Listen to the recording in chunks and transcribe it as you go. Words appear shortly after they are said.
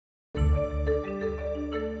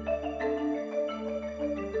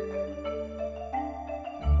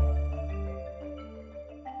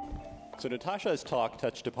So Natasha's talk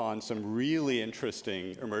touched upon some really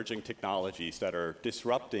interesting emerging technologies that are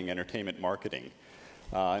disrupting entertainment marketing.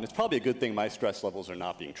 And it's probably a good thing my stress levels are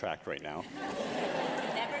not being tracked right now.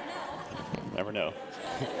 Never know. Never know.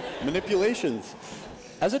 Manipulations.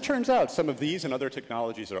 As it turns out, some of these and other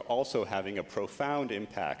technologies are also having a profound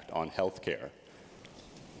impact on healthcare.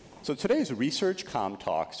 So today's research comm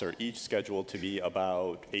talks are each scheduled to be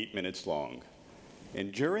about 8 minutes long.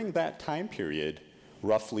 And during that time period,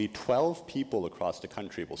 roughly 12 people across the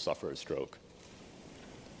country will suffer a stroke.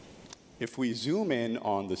 If we zoom in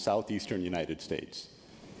on the southeastern United States,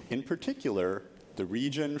 in particular, the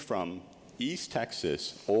region from East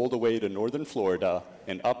Texas all the way to northern Florida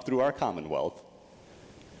and up through our Commonwealth,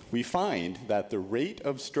 we find that the rate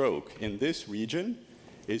of stroke in this region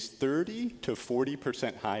is 30 to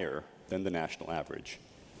 40% higher than the national average.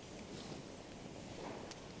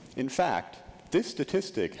 In fact, this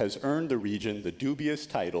statistic has earned the region the dubious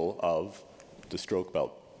title of the stroke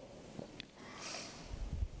belt.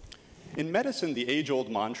 In medicine, the age-old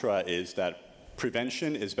mantra is that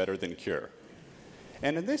prevention is better than cure.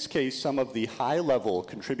 And in this case, some of the high-level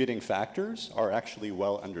contributing factors are actually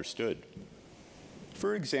well understood.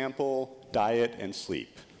 For example, diet and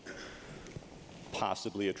sleep,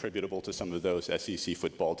 possibly attributable to some of those SEC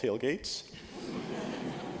football tailgates.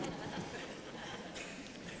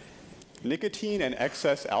 Nicotine and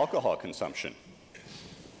excess alcohol consumption.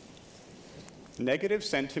 Negative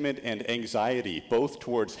sentiment and anxiety, both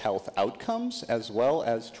towards health outcomes as well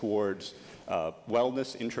as towards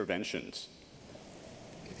wellness interventions.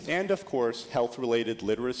 And of course, health-related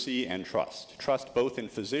literacy and trust. Trust both in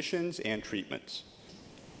physicians and treatments.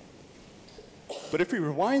 But if we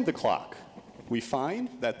rewind the clock, we find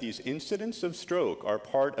that these incidents of stroke are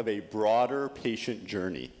part of a broader patient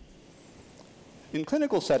journey. In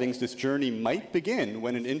clinical settings, this journey might begin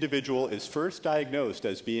when an individual is first diagnosed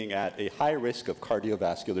as being at a high risk of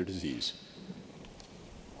cardiovascular disease.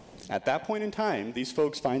 At that point in time, these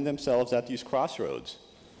folks find themselves at these crossroads.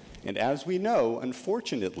 And as we know,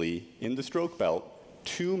 unfortunately, in the stroke belt,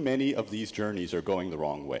 too many of these journeys are going the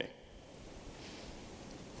wrong way.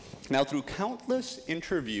 Now, through countless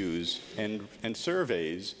interviews and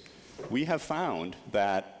surveys, we have found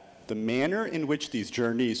that the manner in which these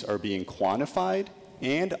journeys are being quantified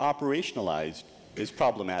and operationalized is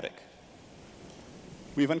problematic.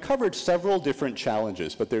 We've uncovered several different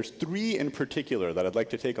challenges, but there's 3 in particular that I'd like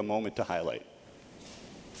to take a moment to highlight.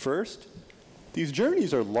 First, these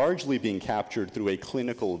journeys are largely being captured through a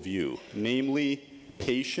clinical view, namely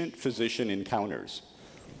patient-physician encounters.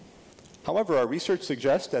 However, our research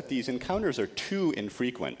suggests that these encounters are too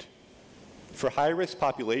infrequent. For high-risk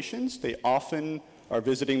populations, they often are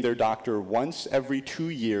visiting their doctor once every 2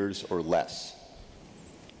 years or less.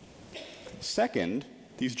 Second,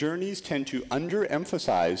 these journeys tend to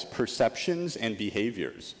underemphasize perceptions and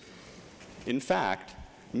behaviors. In fact,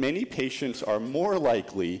 many patients are more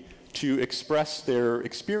likely to express their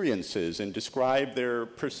experiences and describe their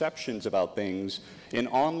perceptions about things in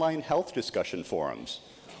online health discussion forums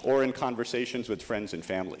or in conversations with friends and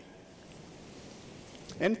family.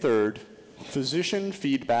 And third, physician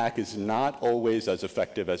feedback is not always as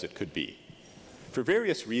effective as it could be, for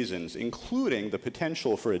various reasons, including the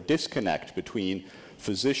potential for a disconnect between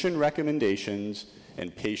physician recommendations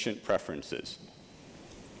and patient preferences.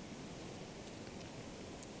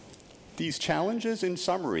 These challenges, in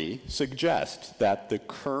summary, suggest that the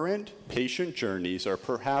current patient journeys are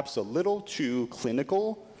perhaps a little too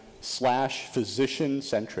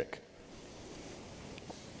clinical/physician-centric.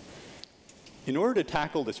 In order to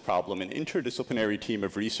tackle this problem, an interdisciplinary team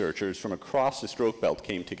of researchers from across the stroke belt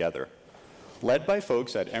came together, led by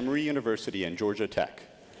folks at Emory University and Georgia Tech.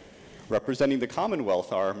 Representing the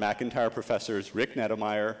Commonwealth are McIntire professors Rick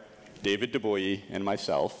Nettemeyer, David DuBois, and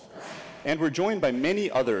myself, and we're joined by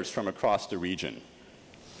many others from across the region.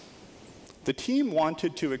 The team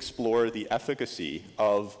wanted to explore the efficacy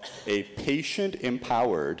of a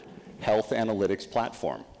patient-empowered health analytics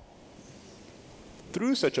platform.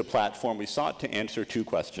 Through such a platform, we sought to answer 2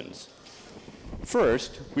 questions.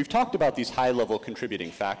 First, we've talked about these high-level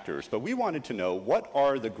contributing factors, but we wanted to know what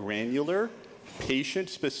are the granular,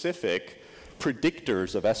 patient-specific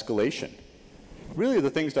predictors of escalation? Really the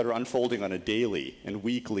things that are unfolding on a daily and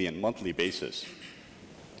weekly and monthly basis.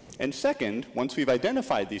 And second, once we've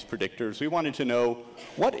identified these predictors, we wanted to know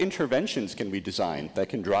what interventions can we design that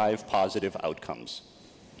can drive positive outcomes.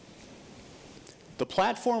 The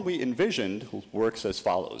platform we envisioned works as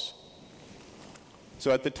follows.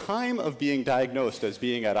 So at the time of being diagnosed as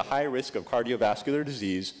being at a high risk of cardiovascular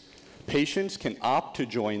disease, patients can opt to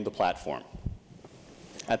join the platform.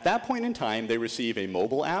 At that point in time, they receive a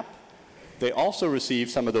mobile app They also receive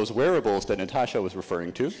some of those wearables that Natasha was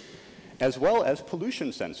referring to, as well as pollution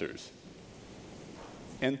sensors.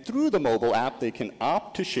 And through the mobile app, they can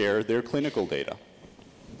opt to share their clinical data.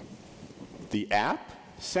 The app,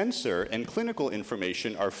 sensor, and clinical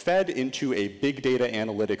information are fed into a big data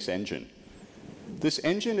analytics engine. This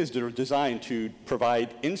engine is designed to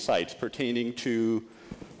provide insights pertaining to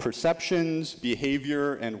perceptions,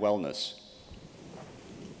 behavior, and wellness.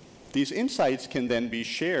 These insights can then be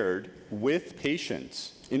shared with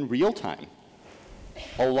patients in real time,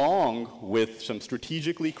 along with some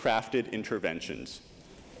strategically crafted interventions.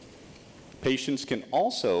 Patients can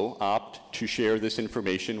also opt to share this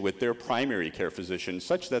information with their primary care physician,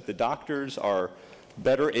 such that the doctors are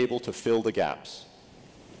better able to fill the gaps.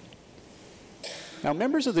 Now,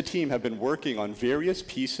 members of the team have been working on various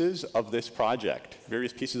pieces of this project,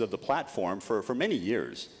 various pieces of the platform for many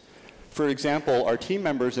years. For example, our team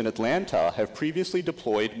members in Atlanta have previously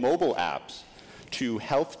deployed mobile apps to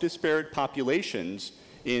health disparate populations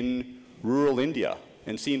in rural India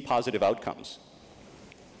and seen positive outcomes.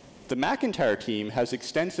 The McIntire team has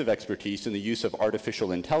extensive expertise in the use of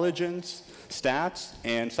artificial intelligence, stats,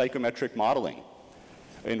 and psychometric modeling.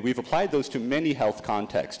 And we've applied those to many health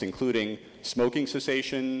contexts, including smoking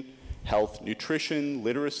cessation, health nutrition,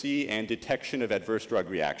 literacy, and detection of adverse drug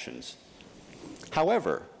reactions.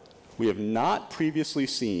 However, we have not previously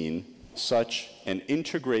seen such an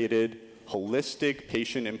integrated, holistic,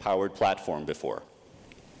 patient-empowered platform before.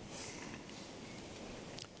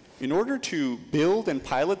 In order to build and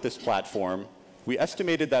pilot this platform, we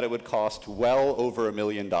estimated that it would cost well over $1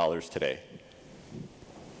 million today.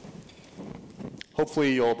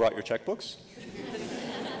 Hopefully you all brought your checkbooks.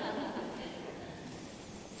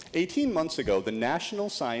 18 months ago, the National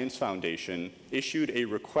Science Foundation issued a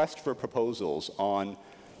request for proposals on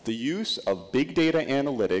the use of big data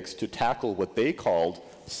analytics to tackle what they called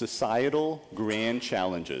societal grand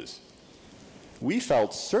challenges. We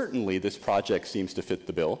felt certainly this project seems to fit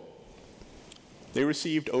the bill. They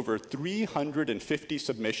received over 350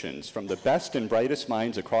 submissions from the best and brightest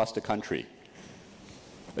minds across the country.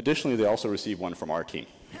 Additionally, they also received one from our team.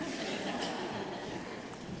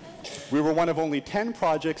 We were one of only 10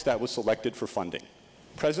 projects that was selected for funding.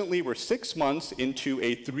 Presently, we're 6 months into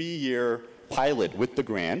a 3-year pilot with the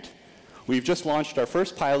grant. We've just launched our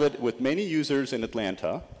first pilot with many users in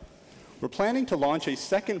Atlanta. We're planning to launch a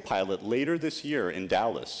second pilot later this year in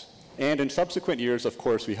Dallas. And in subsequent years, of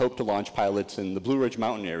course, we hope to launch pilots in the Blue Ridge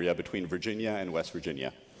Mountain area between Virginia and West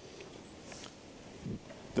Virginia.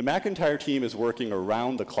 The McIntire team is working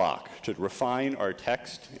around the clock to refine our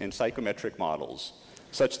text and psychometric models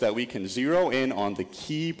such that we can zero in on the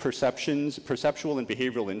key perceptual and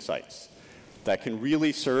behavioral insights that can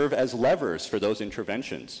really serve as levers for those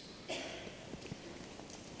interventions.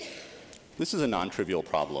 This is a non-trivial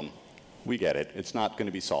problem. We get it. It's not going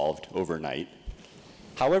to be solved overnight.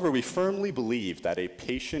 However, we firmly believe that a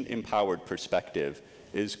patient-empowered perspective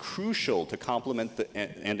is crucial to complement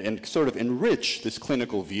and sort of enrich this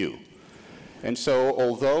clinical view. And so,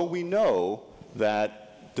 although we know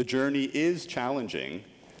that the journey is challenging,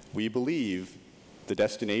 we believe the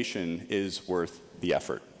destination is worth the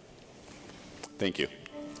effort. Thank you.